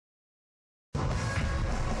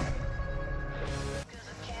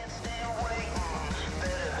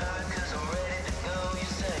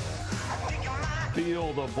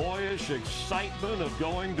feel the boyish excitement of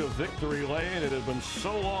going to victory lane. It had been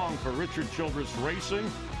so long for Richard Childress Racing.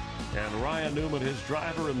 And Ryan Newman, his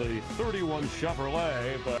driver in the 31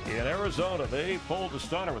 Chevrolet. But in Arizona, they pulled the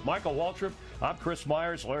stunner. With Michael Waltrip, I'm Chris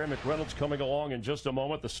Myers. Larry McReynolds coming along in just a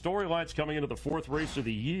moment. The storyline's coming into the fourth race of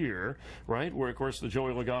the year, right? Where, of course, the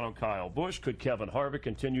Joey Logano, Kyle Busch. Could Kevin Harvick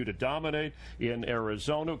continue to dominate in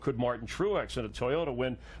Arizona? Could Martin Truex in a Toyota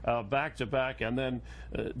win back-to-back? And then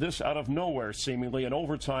this out of nowhere, seemingly, an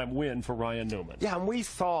overtime win for Ryan Newman. Yeah, and we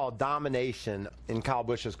saw domination in Kyle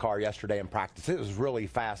Busch's car yesterday in practice. It was really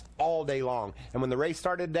fast all day long. And when the race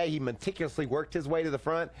started today, he meticulously worked his way to the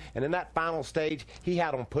front. And in that final stage, he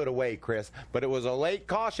had them put away, Chris. But it was a late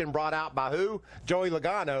caution brought out by who? Joey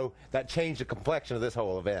Logano, that changed the complexion of this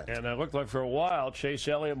whole event. And it looked like for a while, Chase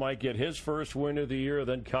Elliott might get his first win of the year.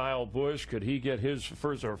 Then Kyle Busch, could he get his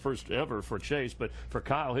first, or first ever for Chase, but for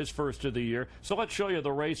Kyle, his first of the year. So let's show you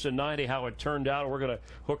the race in 90, how it turned out. We're going to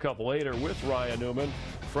hook up later with Ryan Newman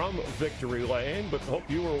from victory lane. But hope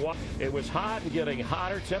you were watching. It was hot and getting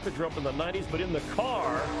hotter. Temperature up in the 90s, but in the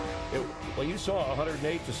car, well, you saw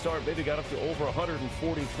 108 to start. Maybe got up to over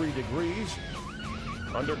 143 degrees.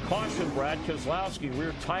 Under caution, Brad Keselowski,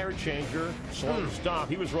 rear tire changer, slow stop.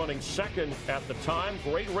 He was running second at the time.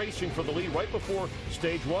 Great racing for the lead right before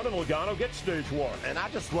stage one, and Logano gets stage one. And I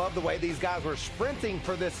just love the way these guys were sprinting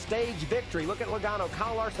for this stage victory. Look at Logano,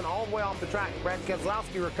 Kyle Larson all the way off the track. Brad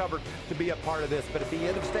Keselowski recovered to be a part of this, but at the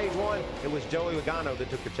end of stage one, it was Joey Logano that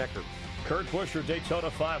took the checker. Kurt Busch,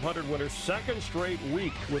 Daytona 500 winner, second straight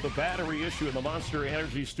week with a battery issue in the Monster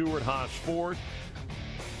Energy Stewart-Haas Ford.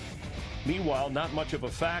 Meanwhile, not much of a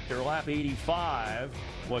factor. Lap 85.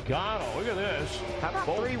 Logano, look at this. How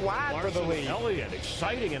about 3 wide for the lead? Elliott,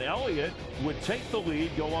 exciting, and Elliott would take the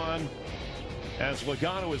lead, go on as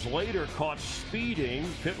Logano is later caught speeding,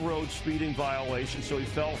 pit road speeding violation, so he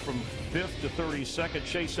fell from 5th to 32nd.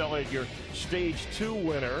 Chase Elliott, your stage 2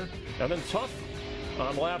 winner. And then tough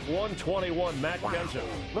on lap 121, Matt Kenseth.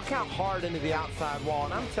 Look how hard into the outside wall.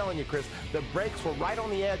 And I'm telling you, Chris, the brakes were right on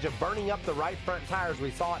the edge of burning up the right front tires. We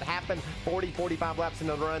saw it happen 40, 45 laps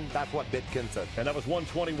into the run. That's what bit Kenseth. And that was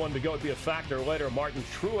 121 to go. It'd be a factor later. Martin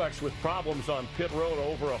Truex with problems on pit road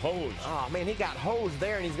over a hose. Oh, man, he got hosed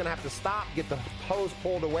there, and he's going to have to stop, get the hose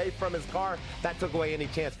pulled away from his car. That took away any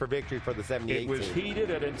chance for victory for the 78 It was team. heated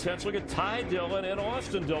and intense. Look at Ty Dillon and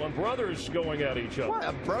Austin Dillon, brothers going at each other. What,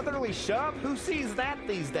 a brotherly shove? Who sees that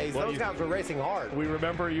these days? Well, those guys were racing hard. We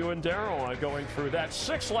remember you and Darrell going through that.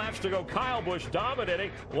 6 laps to go. Kyle Busch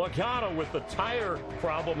dominating. Logano with the tire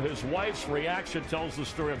problem. His wife's reaction tells the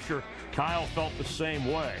story. I'm sure Kyle felt the same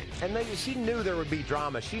way. And she knew there would be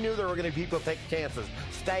drama. She knew there were going to be people take chances,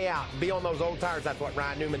 stay out, be on those old tires. That's what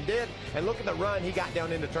Ryan Newman did. And look at the run he got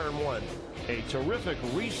down into turn 1. A terrific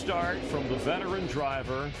restart from the veteran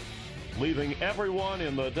driver, leaving everyone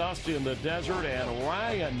in the dust in the desert. And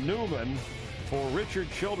Ryan Newman, for Richard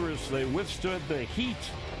Childress, they withstood the heat,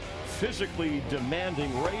 physically demanding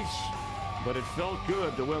race, but it felt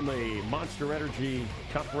good to win the Monster Energy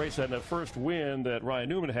Cup race and the first win that Ryan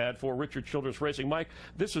Newman had for Richard Childress Racing. Mike,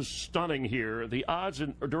 this is stunning here. The odds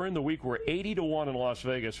during the week were 80 to 1 in Las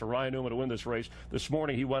Vegas for Ryan Newman to win this race. This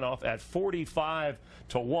morning he went off at 45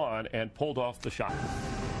 to 1 and pulled off the shot.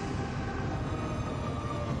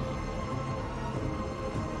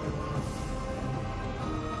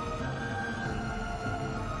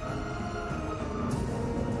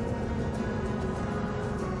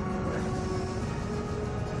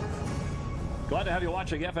 Glad to have you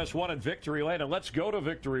watching FS1 at Victory Lane. And let's go to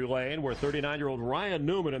Victory Lane, where 39-year-old Ryan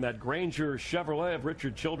Newman in that Granger Chevrolet of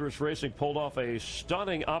Richard Childress Racing pulled off a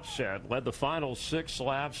stunning upset, led the final 6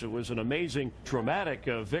 laps. It was an amazing, dramatic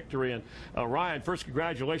victory. And Ryan, first,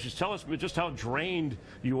 congratulations. Tell us just how drained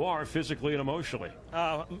you are physically and emotionally.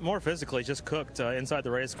 More physically, just cooked inside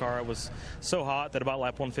the race car. It was so hot that about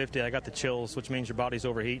lap 150 I got the chills, which means your body's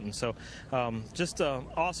overheating. So just an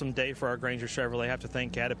awesome day for our Granger Chevrolet. I have to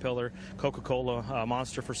thank Caterpillar, Coca-Cola,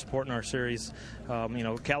 Monster for supporting our series.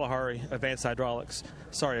 Kalahari,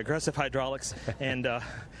 Aggressive Hydraulics, and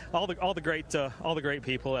all the great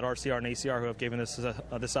people at RCR and ACR who have given us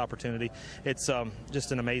this opportunity. It's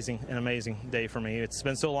just an amazing day for me. It's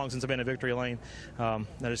been so long since I've been in Victory Lane. I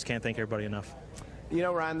just can't thank everybody enough. You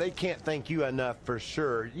know, Ryan, they can't thank you enough for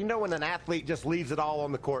sure. You know, when an athlete just leaves it all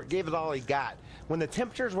on the court, gave it all he got. When the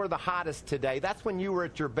temperatures were the hottest today, that's when you were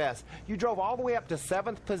at your best. You drove all the way up to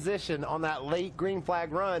 7th position on that late green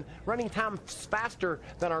flag run, running time faster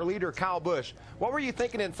than our leader, Kyle Busch. What were you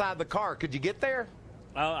thinking inside the car? Could you get there?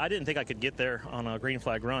 I didn't think I could get there on a green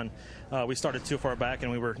flag run. We started too far back, and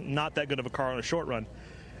we were not that good of a car on a short run.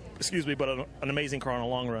 Excuse me, but an amazing car on a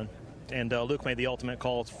long run. And Luke made the ultimate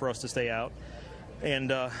call for us to stay out.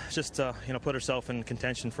 and just put herself in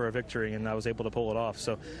contention for a victory, and I was able to pull it off.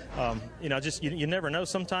 So just you never know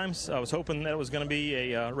sometimes. I was hoping that it was going to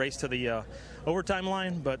be a race to the overtime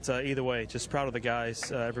line, but either way, just proud of the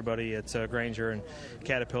guys, everybody at Granger and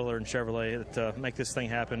Caterpillar and Chevrolet that make this thing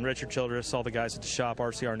happen. Richard Childress, all the guys at the shop,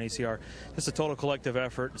 RCR and ECR. Just a total collective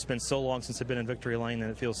effort. It's been so long since I've been in victory lane,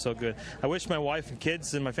 and it feels so good. I wish my wife and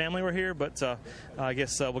kids and my family were here, but I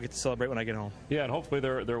guess we'll get to celebrate when I get home. Yeah, and hopefully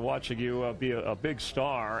they're watching you be a big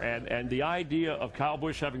star. And the idea of Kyle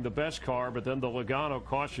Busch having the best car, but then the Logano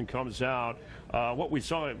caution comes out. What we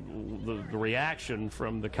saw, the reaction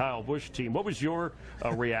from the Kyle Busch team. What was your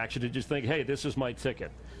reaction? Did you think, hey, this is my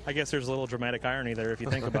ticket? I guess there's a little dramatic irony there if you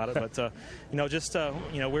think about it, but we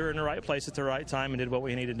were in the right place at the right time and did what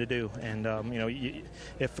we needed to do. And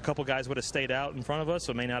if a couple guys would have stayed out in front of us,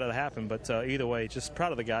 it may not have happened. But either way, just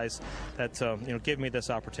proud of the guys that give me this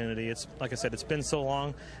opportunity. It's like I said, it's been so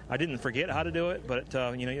long. I didn't forget how to do it, but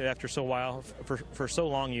after so while, for so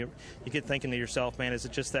long, you get thinking to yourself, man, is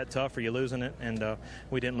it just that tough? Are you losing it? And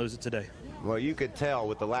we didn't lose it today. Well, you could tell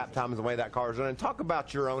with the lap times and the way that car is running. Talk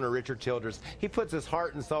about your owner, Richard Childress. He puts his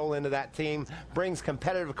heart and soul into that team, brings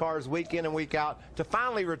competitive cars week in and week out to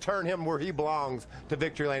finally return him where he belongs, to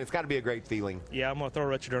victory lane. It's got to be a great feeling. Yeah, I'm going to throw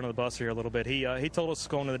Richard under the bus here a little bit. He told us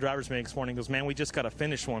going to the driver's meeting this morning, he goes, man, we just got to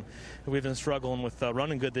finish one. We've been struggling with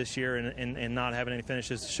running good this year and not having any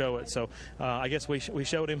finishes to show it. So I guess we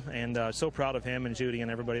showed him, and so proud of him and Judy and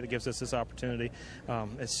everybody that gives us this opportunity.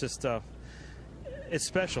 It's just it's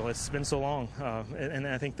special. It's been so long, and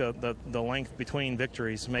I think the length between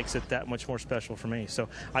victories makes it that much more special for me. So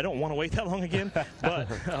I don't want to wait that long again, but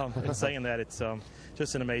in saying that, it's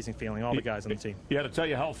just an amazing feeling, all the guys on the team. Yeah, to tell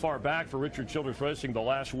you how far back for Richard Childress Racing, the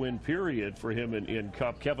last win period for him in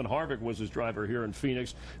Cup. Kevin Harvick was his driver here in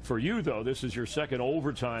Phoenix. For you, though, this is your second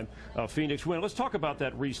overtime Phoenix win. Let's talk about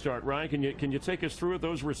that restart, Ryan. Can you take us through it?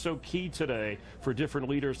 Those were so key today for different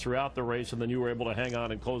leaders throughout the race, and then you were able to hang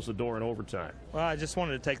on and close the door in overtime. Well, I just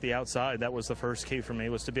wanted to take the outside. That was the first key for me,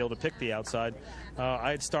 was to be able to pick the outside.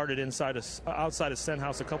 I had started outside of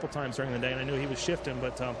Stenhouse a couple times during the day, and I knew he was shifting,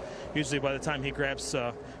 but usually by the time he grabs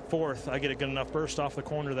fourth, I get a good enough burst off the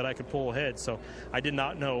corner that I could pull ahead. So I did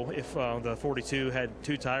not know if the 42 had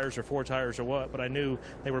 2 tires or 4 tires or what, but I knew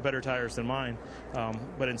they were better tires than mine.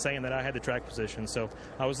 But in saying that, I had the track position. So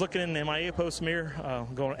I was looking in the MIA post mirror,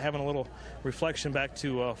 having a little reflection back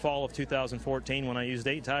to fall of 2014 when I used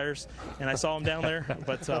 8 tires, and I saw him down there.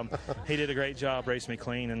 But he did a great job, raced me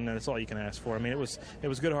clean, and that's all you can ask for. I mean, it was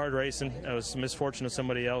good, hard racing. It was misfortune of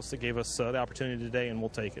somebody else that gave us the opportunity today, and we'll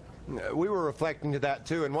take it. We were reflecting to that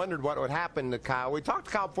too, and wondered what would happen to Kyle. We talked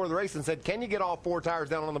to Kyle before the race and said, can you get all 4 tires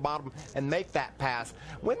down on the bottom and make that pass?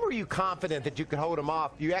 When were you confident that you could hold him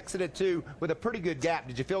off? You exited 2 with a pretty good gap.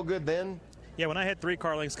 Did you feel good then? Yeah, when I had 3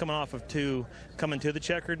 car lengths coming off of 2 coming to the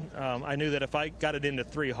checkered, I knew that if I got it into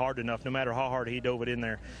 3 hard enough, no matter how hard he dove it in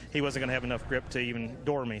there, he wasn't going to have enough grip to even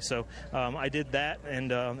door me. So I did that,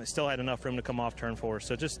 and still had enough room to come off turn 4.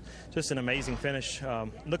 So just an amazing finish.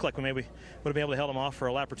 Looked like we maybe would have been able to hold him off for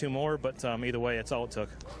a lap or 2 more, but either way, that's all it took.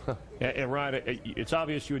 And Ryan, it's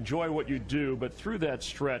obvious you enjoy what you do, but through that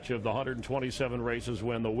stretch of the 127 races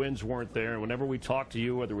when the wins weren't there, and whenever we talked to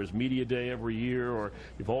you, whether it was media day every year or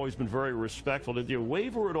you've always been very respectful, did you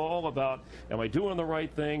waver at all about, am I doing the right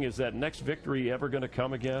thing? Is that next victory ever going to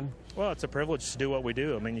come again? Well, it's a privilege to do what we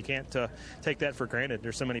do. I mean, you can't take that for granted.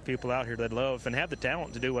 There's so many people out here that love and have the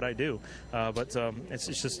talent to do what I do. But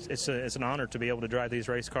it's an honor to be able to drive these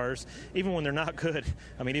race cars, even when they're not good.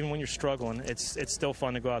 I mean, even when you're struggling, it's still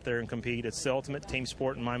fun to go out there and compete. It's the ultimate team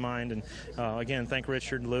sport in my mind. And again, thank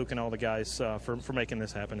Richard, Luke, and all the guys for making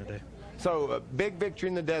this happen today. So, big victory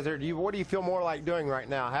in the desert. What do you feel more like doing right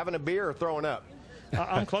now, having a beer or throwing up?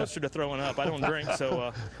 I'm closer to throwing up. I don't drink,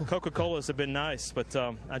 so Coca-Colas have been nice, but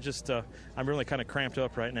I'm really kind of cramped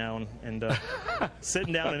up right now and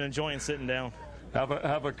sitting down and enjoying sitting down.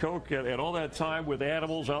 Have a Coke and all that time with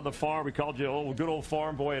animals on the farm. We called you a good old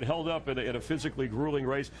farm boy. It held up in a physically grueling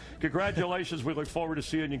race. Congratulations. We look forward to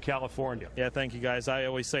seeing you in California. Yeah, thank you, guys. I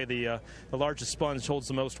always say the largest sponge holds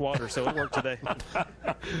the most water, so it worked today.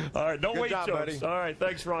 All right, no weight jokes. Buddy. All right,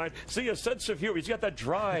 thanks, Ryan. See, a sense of humor. He's got that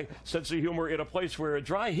dry sense of humor in a place where a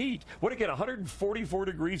dry heat. What again, 144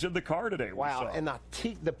 degrees in the car today. Wow, and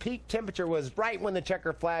the peak temperature was right when the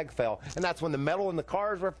checker flag fell, and that's when the metal in the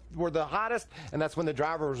cars were the hottest, and and that's when the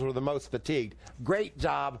drivers were the most fatigued. Great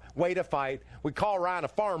job. Way to fight. We call Ryan a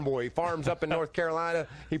farm boy. He farms up in North Carolina.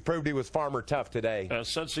 He proved he was farmer tough today.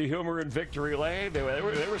 Sense of humor in Victory Lane. They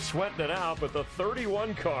were sweating it out, but the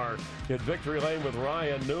 31 car in Victory Lane with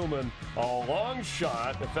Ryan Newman, a long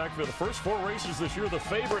shot. In fact, for the first 4 races this year, the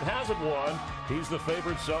favorite hasn't won. He's the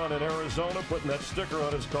favorite son in Arizona, putting that sticker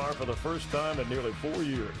on his car for the first time in nearly 4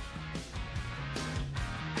 years.